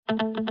May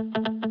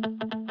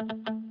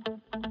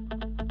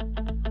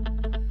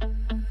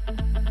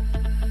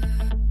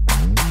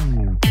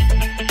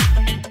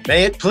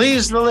it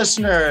please the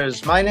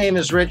listeners, my name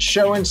is Rich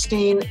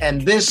Schoenstein,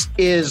 and this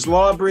is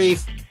Law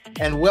Brief,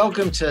 and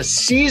welcome to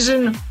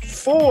Season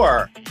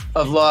 4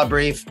 of Law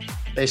Brief.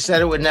 They said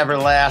it would never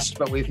last,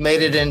 but we've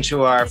made it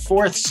into our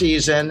 4th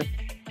season,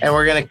 and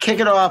we're going to kick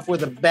it off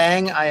with a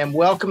bang. I am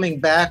welcoming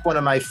back one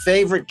of my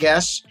favorite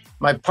guests,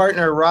 my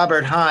partner,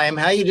 Robert Heim.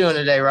 How you doing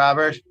today,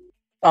 Robert?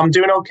 I'm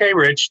doing okay,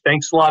 Rich.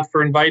 Thanks a lot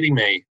for inviting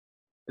me.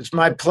 It's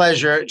my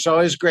pleasure. It's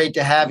always great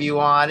to have you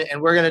on. And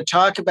we're going to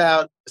talk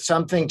about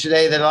something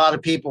today that a lot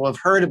of people have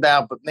heard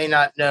about but may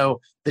not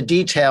know the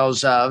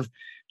details of.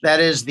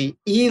 That is the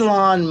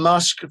Elon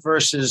Musk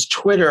versus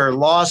Twitter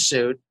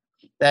lawsuit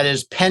that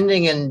is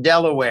pending in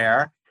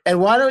Delaware. And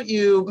why don't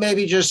you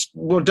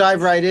we'll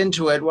dive right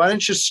into it. Why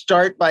don't you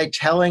start by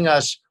telling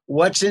us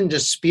what's in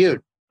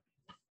dispute?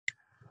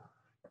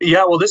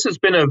 Yeah, well, this has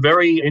been a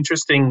very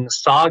interesting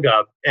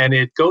saga, and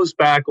it goes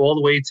back all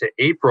the way to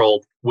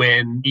April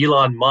when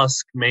Elon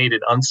Musk made an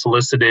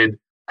unsolicited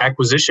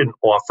acquisition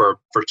offer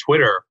for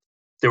Twitter.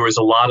 There was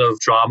a lot of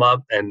drama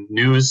and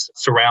news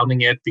surrounding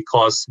it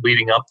because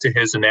leading up to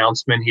his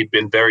announcement, he'd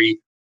been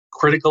very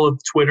critical of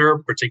Twitter,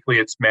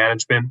 particularly its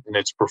management and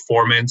its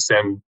performance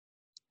and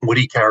what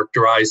he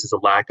characterized as a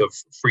lack of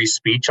free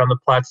speech on the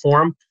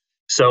platform.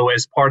 So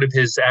as part of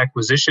his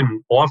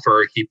acquisition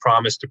offer, he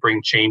promised to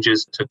bring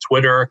changes to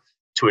Twitter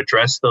to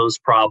address those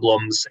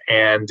problems.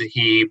 And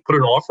he put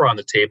an offer on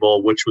the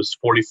table, which was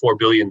 $44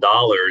 billion,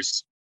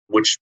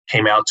 which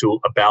came out to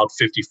about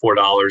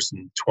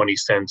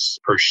 $54.20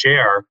 per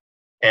share.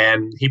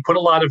 And he put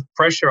a lot of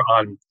pressure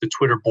on the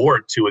Twitter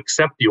board to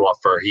accept the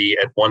offer. He,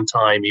 at one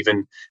time,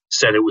 even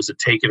said it was a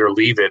take it or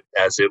leave it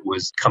as it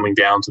was coming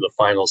down to the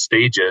final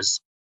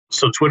stages.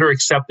 So Twitter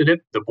accepted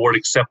it. The board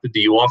accepted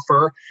the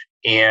offer.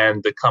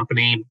 And the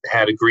company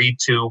had agreed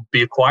to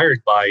be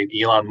acquired by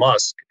Elon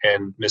Musk.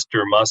 And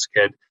Mr. Musk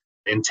had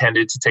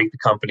intended to take the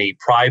company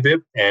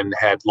private and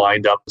had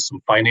lined up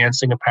some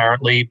financing,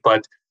 apparently.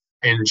 But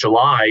in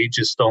July,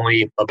 just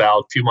only about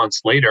a few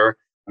months later,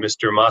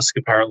 Mr. Musk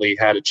apparently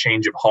had a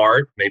change of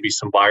heart, maybe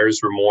some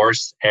buyer's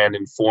remorse, and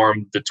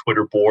informed the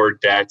Twitter board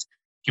that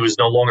he was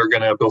no longer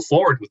going to go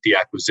forward with the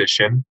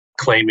acquisition,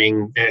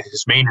 claiming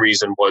his main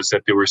reason was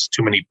that there was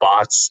too many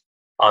bots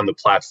on the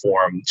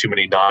platform, too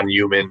many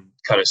non-human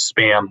kind of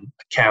spam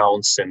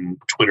accounts, and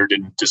Twitter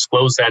didn't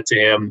disclose that to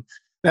him.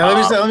 Now,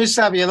 let me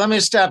stop you. Let me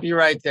stop you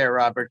right there,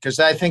 Robert, because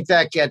I think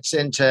that gets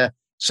into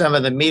some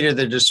of the meat of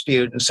the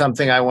dispute and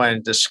something I want to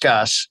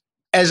discuss.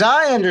 As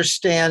I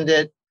understand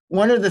it,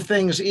 one of the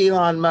things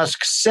Elon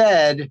Musk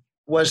said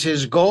was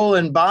his goal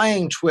in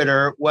buying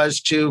Twitter was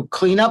to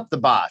clean up the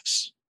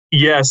bots.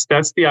 Yes,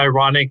 that's the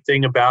ironic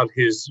thing about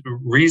his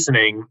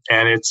reasoning.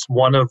 And it's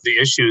one of the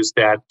issues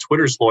that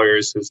Twitter's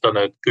lawyers has done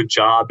a good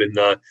job in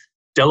the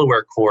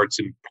Delaware courts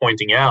in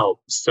pointing out.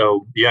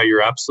 So, yeah,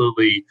 you're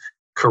absolutely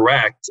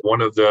correct.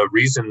 One of the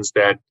reasons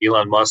that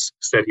Elon Musk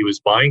said he was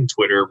buying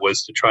Twitter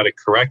was to try to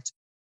correct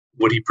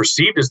what he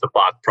perceived as the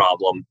bot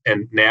problem.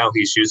 And now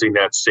he's using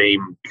that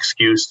same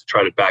excuse to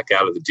try to back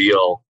out of the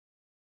deal.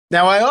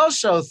 Now, I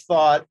also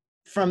thought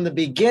from the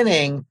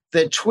beginning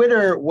that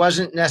Twitter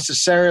wasn't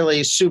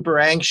necessarily super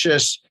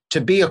anxious to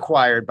be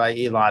acquired by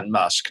Elon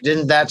Musk.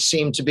 Didn't that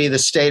seem to be the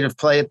state of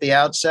play at the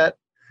outset?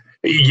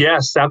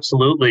 Yes,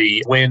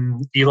 absolutely.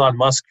 When Elon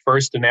Musk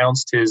first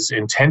announced his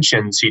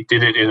intentions, he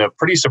did it in a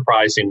pretty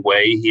surprising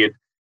way. He had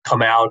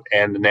come out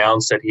and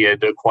announced that he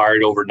had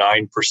acquired over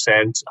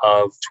 9%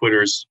 of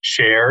Twitter's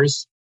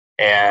shares,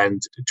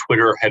 and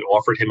Twitter had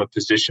offered him a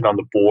position on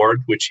the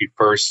board, which he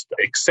first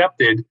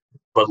accepted,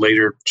 but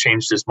later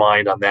changed his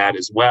mind on that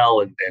as well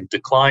and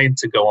declined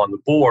to go on the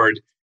board.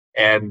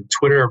 And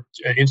Twitter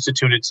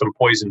instituted some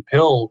poison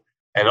pill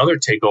and other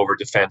takeover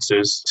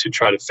defenses to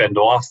try to fend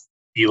off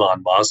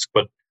Elon Musk,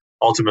 but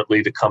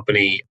ultimately the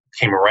company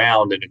came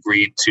around and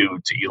agreed to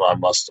Elon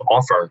Musk's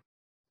offer.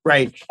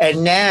 Right.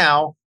 And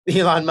now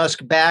Elon Musk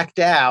backed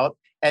out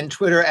and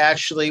Twitter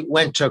actually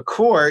went to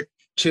court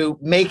to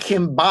make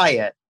him buy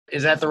it.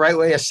 Is that the right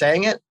way of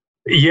saying it?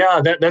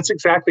 Yeah, that's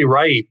exactly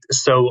right.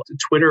 So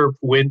Twitter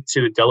went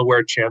to the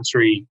Delaware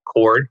Chancery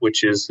Court,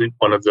 which is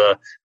one of the,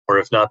 or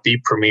if not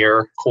the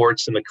premier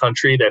courts in the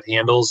country that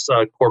handles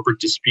corporate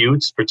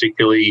disputes,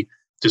 particularly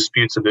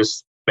disputes of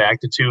this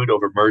magnitude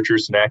over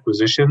mergers and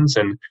acquisitions.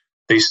 And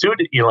they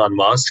sued Elon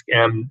Musk,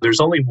 and there's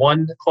only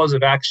one cause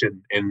of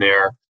action in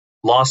their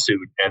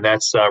lawsuit, and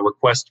that's a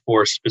request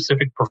for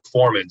specific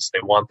performance. They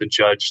want the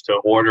judge to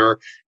order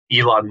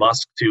Elon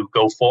Musk to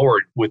go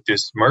forward with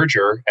this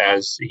merger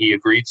as he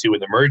agreed to in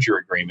the merger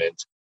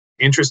agreement.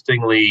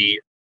 Interestingly,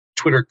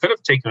 Twitter could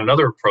have taken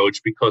another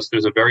approach because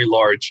there's a very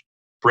large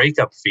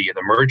breakup fee in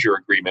the merger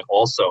agreement,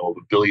 also of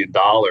 $1 billion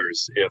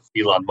if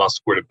Elon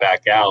Musk were to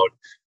back out.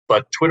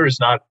 But Twitter is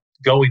not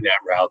going that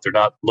route. They're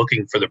not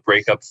looking for the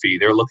breakup fee.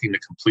 They're looking to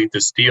complete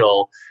this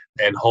deal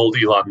and hold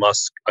Elon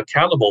Musk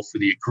accountable for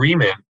the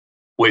agreement,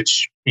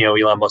 which,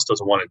 Elon Musk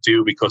doesn't want to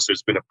do because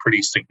there's been a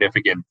pretty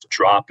significant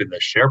drop in the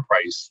share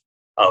price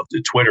of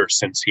the Twitter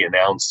since he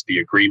announced the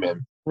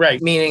agreement.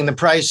 Right, meaning the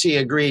price he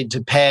agreed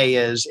to pay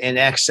is in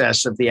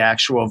excess of the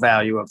actual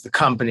value of the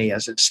company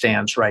as it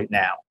stands right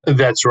now.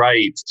 That's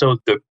right. So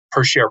the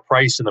per share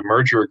price in the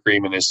merger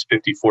agreement is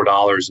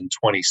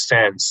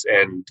 $54.20.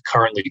 And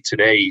currently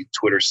today,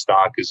 Twitter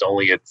stock is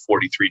only at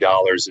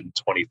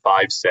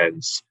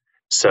 $43.25.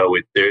 So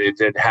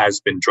it has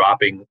been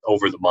dropping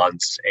over the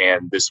months,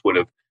 and this would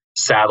have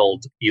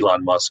saddled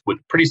Elon Musk with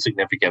pretty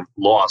significant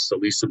loss, at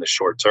least in the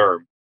short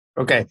term.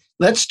 Okay,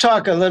 let's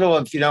talk a little,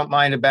 if you don't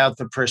mind, about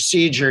the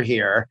procedure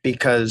here,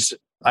 because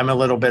I'm a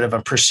little bit of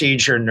a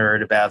procedure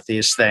nerd about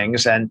these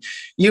things. And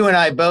you and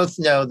I both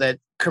know that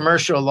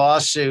commercial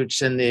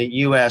lawsuits in the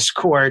U.S.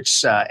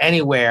 courts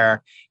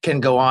anywhere can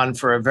go on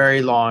for a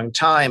very long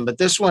time, but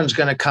this one's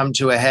going to come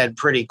to a head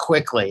pretty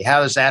quickly.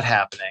 How is that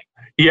happening?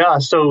 Yeah,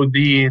 so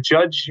the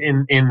judge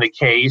in the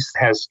case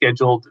has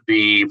scheduled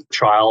the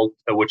trial,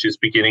 which is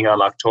beginning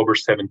on October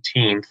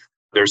 17th.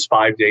 There's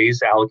 5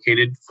 days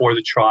allocated for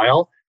the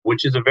trial,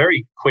 which is a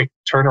very quick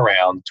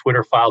turnaround.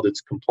 Twitter filed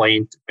its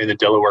complaint in the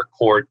Delaware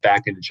court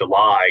back in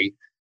July.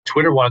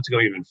 Twitter wanted to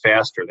go even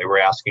faster. They were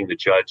asking the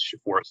judge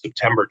for a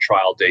September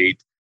trial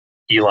date.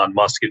 Elon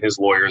Musk and his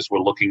lawyers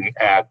were looking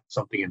at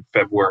something in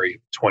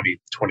February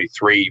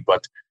 2023,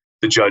 but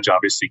the judge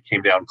obviously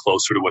came down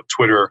closer to what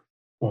Twitter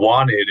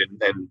wanted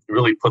and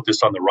really put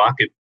this on the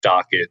rocket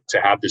docket to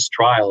have this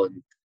trial.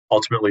 And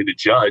ultimately the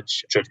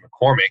Judge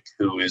McCormick,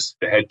 who is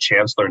the head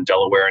chancellor in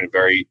Delaware and a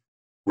very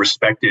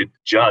respected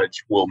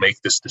judge, will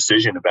make this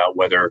decision about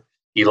whether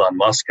Elon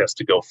Musk has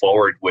to go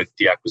forward with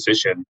the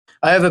acquisition.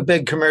 I have a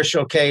big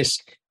commercial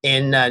case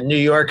in New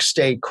York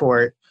State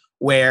Court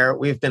where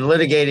we've been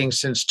litigating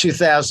since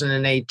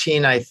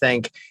 2018, I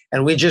think,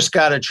 and we just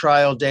got a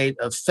trial date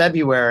of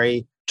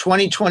February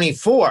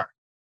 2024.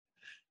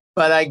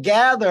 But I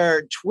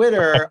gather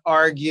Twitter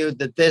argued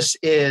that this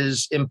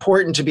is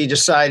important to be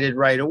decided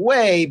right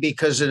away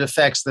because it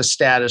affects the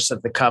status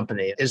of the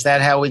company. Is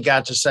that how we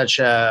got to such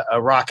a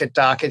rocket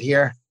docket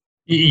here?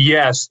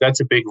 Yes, that's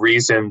a big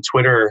reason.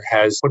 Twitter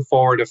has put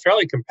forward a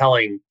fairly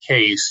compelling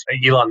case.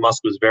 Elon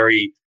Musk was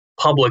very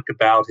public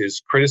about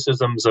his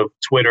criticisms of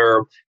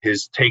Twitter.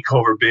 His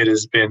takeover bid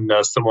has been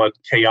somewhat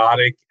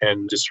chaotic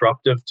and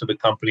disruptive to the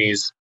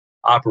company's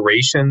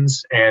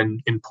operations.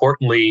 And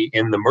importantly,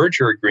 in the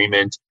merger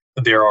agreement,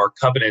 there are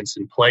covenants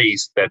in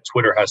place that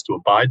Twitter has to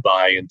abide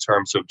by in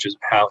terms of just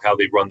how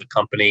they run the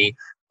company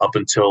up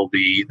until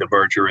the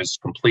merger is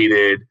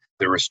completed.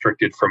 They're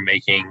restricted from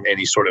making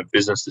any sort of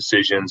business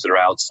decisions that are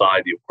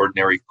outside the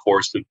ordinary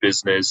course of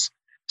business.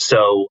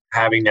 So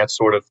having that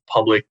sort of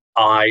public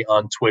eye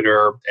on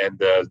Twitter and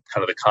the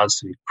kind of the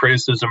constant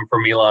criticism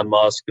from Elon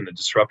Musk and the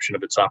disruption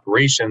of its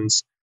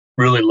operations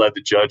really led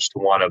the judge to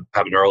want to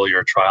have an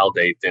earlier trial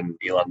date than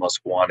Elon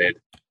Musk wanted.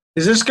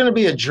 Is this going to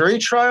be a jury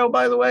trial,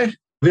 by the way?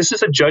 This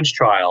is a judge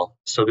trial.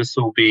 So this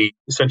will be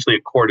essentially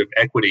a court of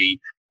equity,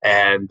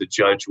 and the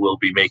judge will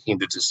be making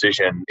the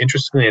decision.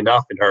 Interestingly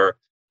enough, in her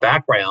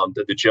background,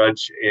 the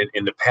judge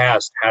in the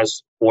past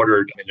has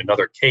ordered in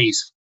another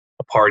case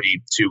a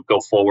party to go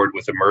forward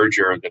with a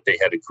merger that they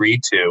had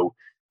agreed to,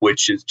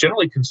 which is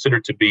generally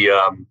considered to be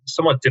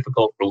somewhat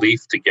difficult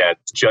relief to get.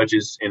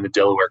 Judges in the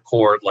Delaware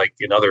court, like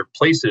in other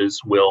places,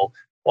 will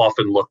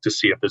often look to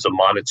see if there's a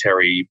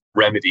monetary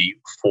remedy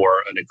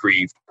for an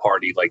aggrieved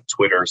party like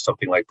Twitter,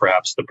 something like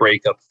perhaps the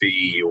breakup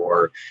fee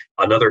or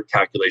another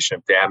calculation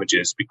of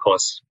damages,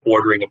 because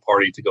ordering a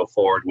party to go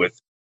forward with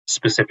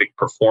specific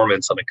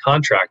performance on a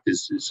contract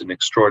is an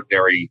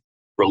extraordinary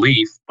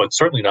relief, but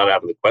certainly not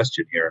out of the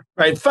question here.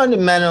 Right.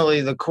 Fundamentally,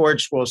 the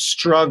courts will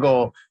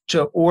struggle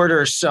to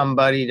order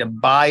somebody to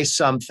buy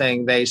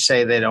something they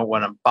say they don't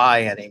want to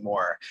buy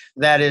anymore.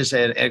 That is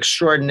an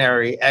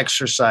extraordinary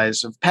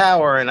exercise of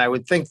power, and I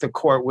would think the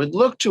court would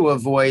look to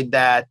avoid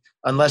that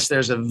unless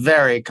there's a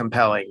very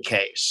compelling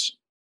case.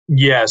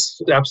 Yes,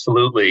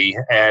 absolutely.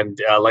 And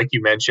like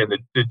you mentioned,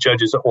 the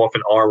judges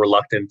often are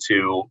reluctant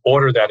to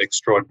order that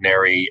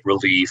extraordinary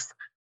relief,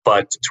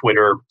 but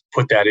Twitter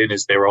put that in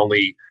as their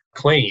only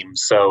claim.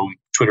 So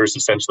Twitter is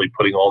essentially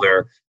putting all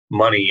their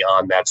money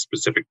on that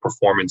specific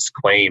performance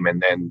claim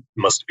and then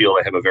must feel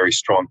they have a very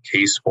strong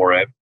case for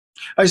it.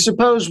 I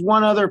suppose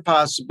one other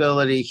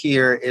possibility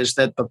here is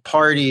that the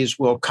parties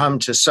will come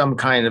to some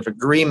kind of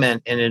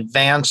agreement in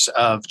advance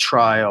of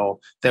trial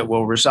that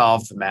will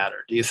resolve the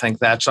matter. Do you think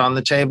that's on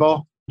the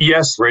table?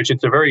 Yes, Rich,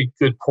 it's a very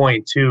good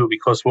point, too,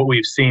 because what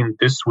we've seen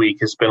this week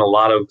has been a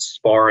lot of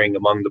sparring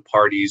among the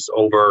parties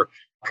over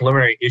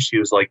preliminary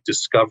issues like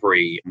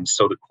discovery. And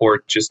so the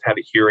court just had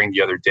a hearing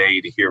the other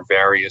day to hear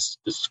various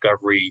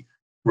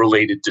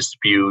discovery-related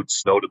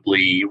disputes.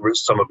 Notably,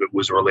 some of it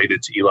was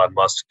related to Elon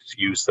Musk's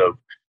use of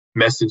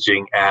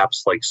messaging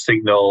apps like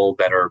Signal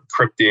that are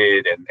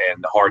encrypted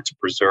and hard to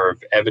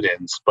preserve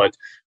evidence. But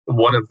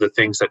one of the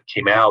things that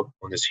came out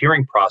in this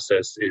hearing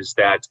process is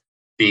that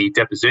the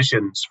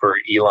depositions for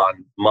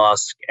Elon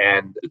Musk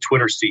and the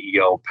Twitter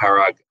CEO,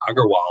 Parag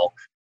Agrawal,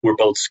 were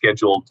both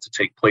scheduled to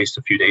take place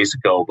a few days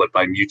ago, but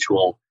by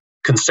mutual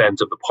consent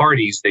of the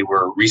parties, they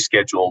were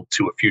rescheduled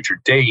to a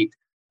future date.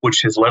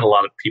 which has led a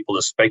lot of people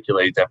to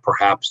speculate that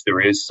perhaps there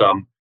is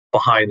some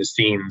behind the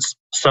scenes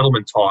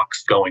settlement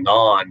talks going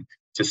on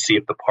to see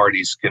if the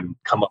parties can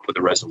come up with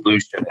a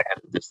resolution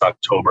ahead of this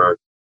October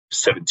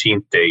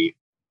 17th date.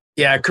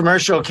 Yeah,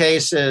 commercial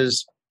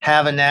cases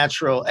have a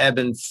natural ebb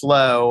and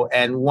flow.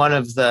 And one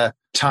of the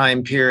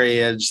time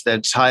periods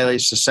that's highly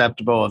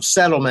susceptible of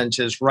settlement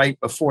is right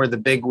before the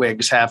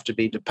bigwigs have to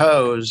be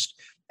deposed.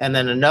 And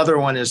then another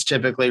one is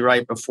typically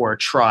right before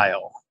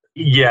trial.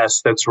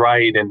 Yes, that's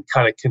right. And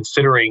kind of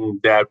considering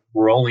that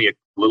we're only a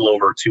little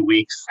over 2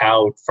 weeks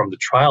out from the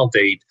trial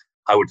date,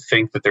 I would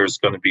think that there's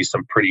going to be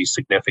some pretty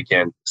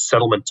significant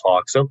settlement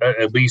talks. So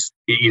at least,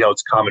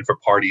 it's common for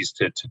parties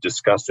to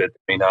discuss it.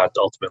 It may not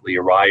ultimately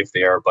arrive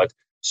there, but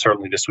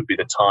certainly this would be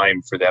the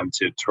time for them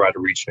to try to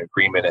reach an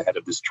agreement ahead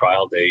of this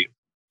trial date.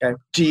 Okay.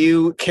 Do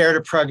you care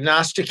to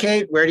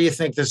prognosticate? Where do you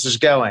think this is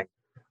going?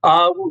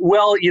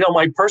 Well,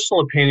 my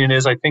personal opinion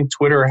is I think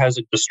Twitter has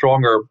a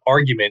stronger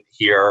argument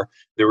here.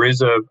 There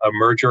is a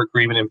merger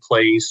agreement in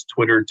place.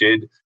 Twitter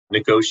did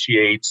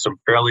negotiate some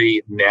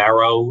fairly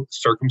narrow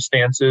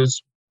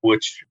circumstances,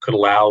 which could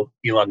allow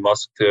Elon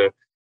Musk to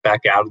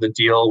back out of the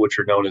deal, which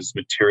are known as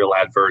material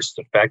adverse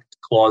effect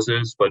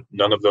clauses, but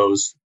none of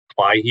those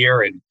apply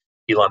here. And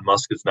Elon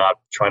Musk is not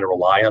trying to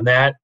rely on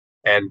that.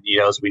 And,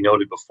 as we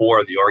noted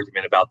before, the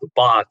argument about the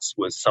bots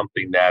was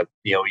something that,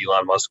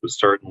 Elon Musk was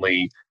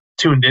certainly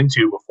tuned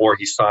into before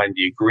he signed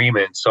the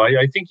agreement. So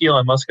I think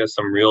Elon Musk has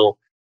some real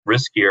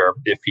risk here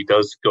if he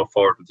does go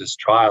forward with this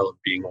trial of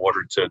being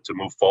ordered to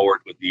move forward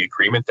with the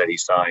agreement that he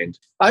signed.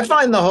 I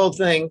find the whole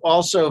thing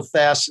also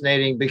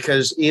fascinating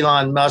because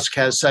Elon Musk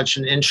has such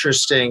an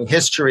interesting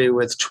history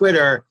with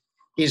Twitter.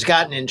 He's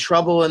gotten in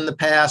trouble in the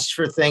past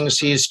for things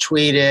he's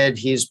tweeted.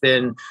 He's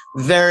been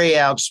very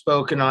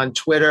outspoken on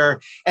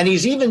Twitter. And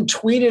he's even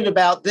tweeted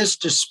about this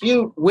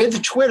dispute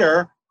with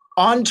Twitter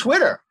on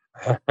Twitter.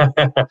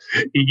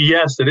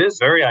 Yes, it is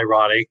very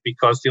ironic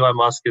because Elon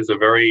Musk is a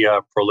very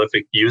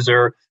prolific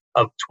user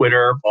of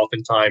Twitter.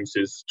 Oftentimes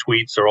his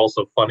tweets are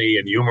also funny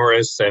and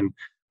humorous and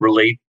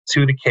relate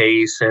to the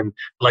case. And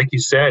like you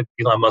said,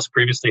 Elon Musk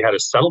previously had a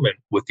settlement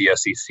with the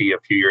SEC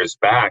a few years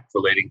back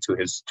relating to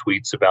his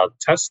tweets about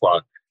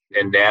Tesla.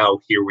 And now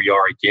here we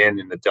are again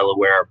in the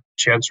Delaware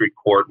Chancery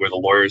Court where the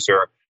lawyers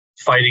are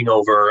fighting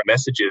over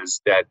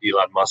messages that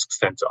Elon Musk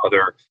sent to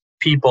other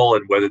people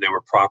and whether they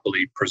were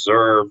properly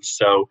preserved.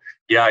 So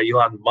yeah,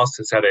 Elon Musk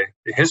has had a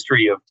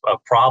history of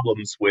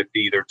problems with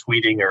either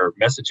tweeting or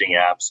messaging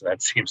apps. And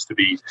that seems to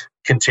be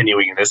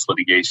continuing in this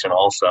litigation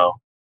also.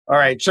 All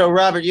right. So,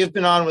 Robert, you've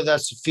been on with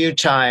us a few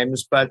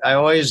times, but I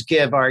always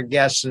give our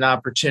guests an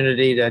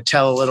opportunity to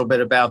tell a little bit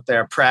about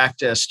their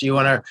practice. Do you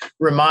want to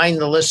remind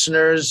the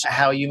listeners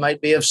how you might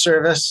be of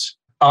service?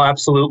 Oh,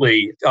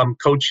 absolutely. I'm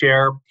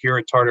co-chair here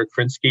at Tarter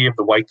Krinsky of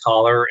the White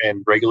Collar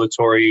and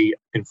Regulatory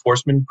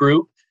Enforcement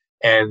Group.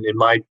 And in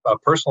my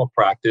personal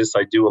practice,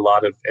 I do a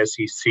lot of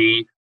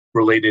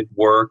SEC-related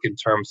work in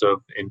terms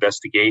of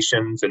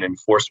investigations and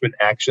enforcement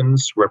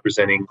actions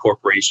representing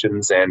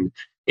corporations and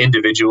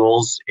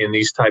individuals in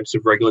these types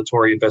of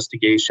regulatory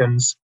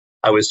investigations.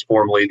 I was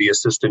formerly the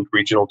assistant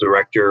regional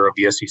director of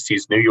the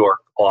SEC's New York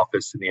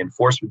office in the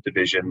enforcement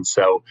division.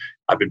 So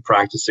I've been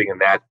practicing in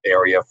that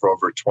area for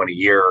over 20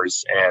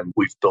 years, and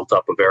we've built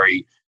up a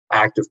very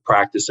active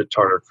practice at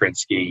Tarter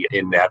Krinsky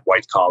in that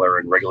white collar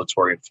and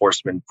regulatory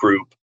enforcement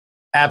group.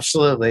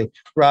 Absolutely.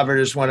 Robert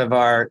is one of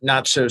our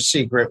not so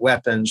secret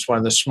weapons, one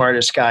of the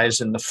smartest guys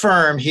in the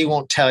firm. He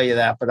won't tell you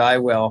that, but I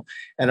will.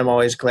 And I'm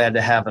always glad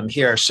to have him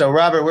here. So,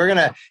 Robert, we're going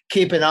to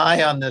keep an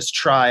eye on this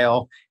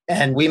trial,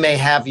 and we may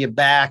have you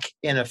back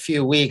in a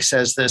few weeks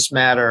as this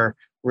matter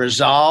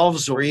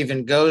resolves or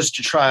even goes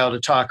to trial to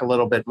talk a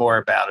little bit more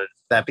about it.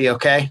 That be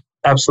okay?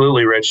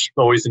 Absolutely, Rich.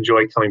 Always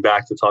enjoy coming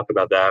back to talk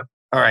about that.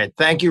 All right.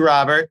 Thank you,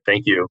 Robert.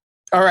 Thank you.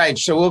 All right,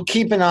 so we'll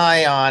keep an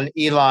eye on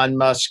Elon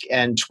Musk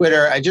and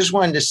Twitter. I just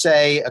wanted to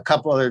say a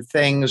couple other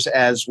things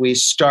as we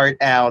start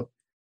out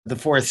the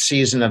fourth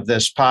season of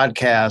this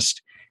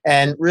podcast.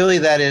 And really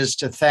that is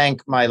to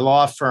thank my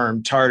law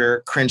firm,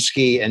 Tarter,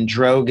 Krinsky, and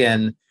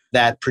Drogan,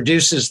 that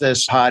produces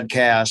this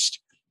podcast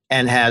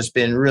and has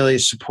been really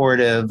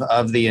supportive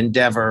of the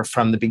endeavor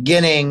from the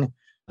beginning.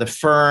 The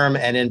firm,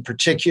 and in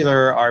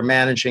particular, our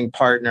managing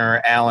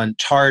partner, Alan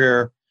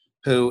Tarter,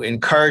 who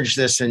encouraged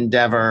this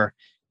endeavor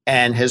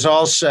and has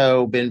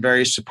also been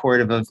very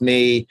supportive of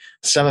me.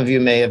 Some of you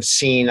may have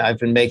seen I've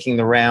been making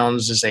the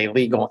rounds as a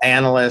legal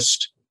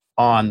analyst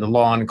on the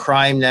Law and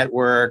Crime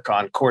Network,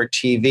 on Court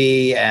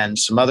TV, and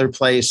some other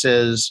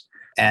places.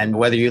 And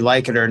whether you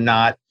like it or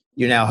not,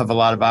 you now have a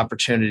lot of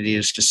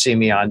opportunities to see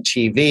me on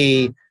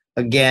TV.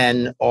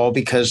 Again, all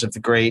because of the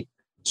great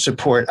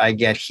support I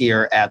get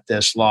here at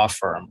this law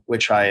firm,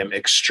 which I am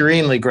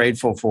extremely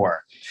grateful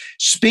for.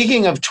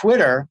 Speaking of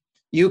Twitter,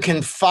 you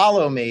can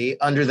follow me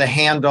under the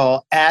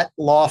handle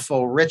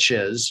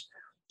 @LawfulRiches.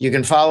 You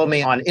can follow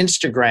me on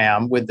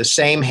Instagram with the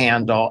same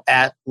handle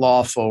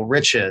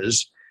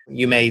 @LawfulRiches.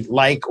 You may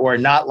like or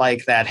not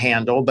like that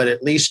handle, but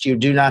at least you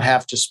do not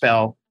have to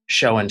spell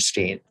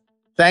Schoenstein.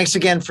 Thanks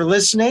again for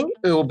listening.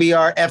 It will be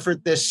our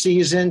effort this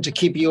season to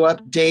keep you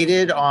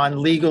updated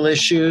on legal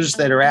issues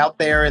that are out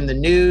there in the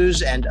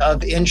news and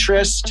of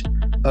interest,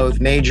 both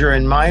major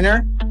and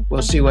minor.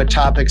 We'll see what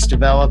topics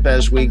develop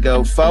as we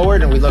go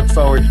forward, and we look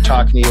forward to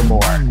talking to you more.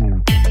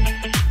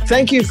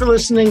 Thank you for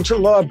listening to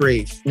Law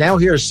Brief. Now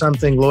here's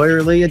something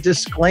lawyerly, a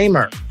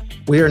disclaimer.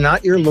 We are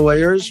not your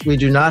lawyers. We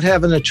do not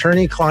have an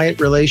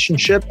attorney-client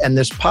relationship, and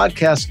this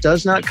podcast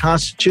does not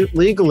constitute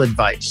legal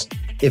advice.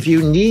 If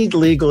you need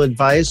legal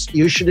advice,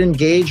 you should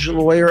engage a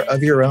lawyer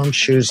of your own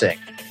choosing.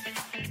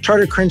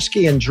 Tarter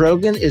Krinsky &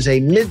 Drogan is a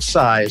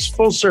mid-size,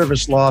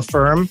 full-service law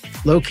firm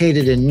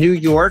located in New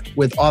York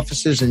with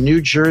offices in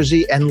New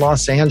Jersey and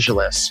Los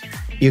Angeles.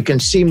 You can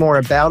see more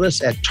about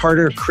us at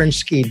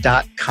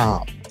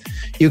tarterkrinsky.com.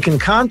 You can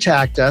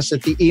contact us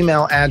at the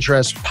email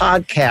address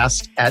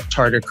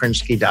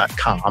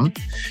podcast@tarterkrinsky.com.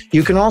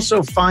 You can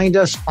also find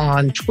us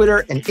on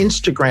Twitter and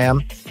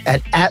Instagram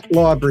at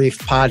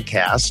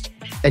 @LawBriefPodcast.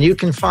 And you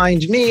can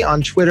find me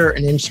on Twitter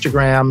and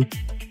Instagram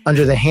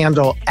under the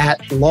handle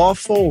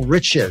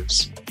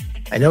 @LawfulRiches.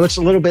 I know it's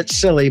a little bit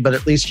silly, but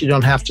at least you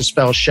don't have to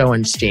spell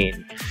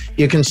Schoenstein.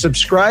 You can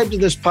subscribe to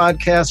this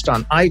podcast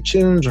on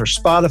iTunes or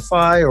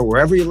Spotify or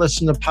wherever you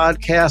listen to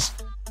podcasts.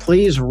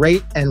 Please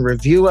rate and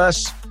review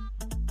us.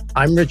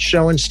 I'm Rich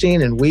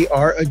Schoenstein, and we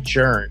are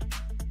adjourned.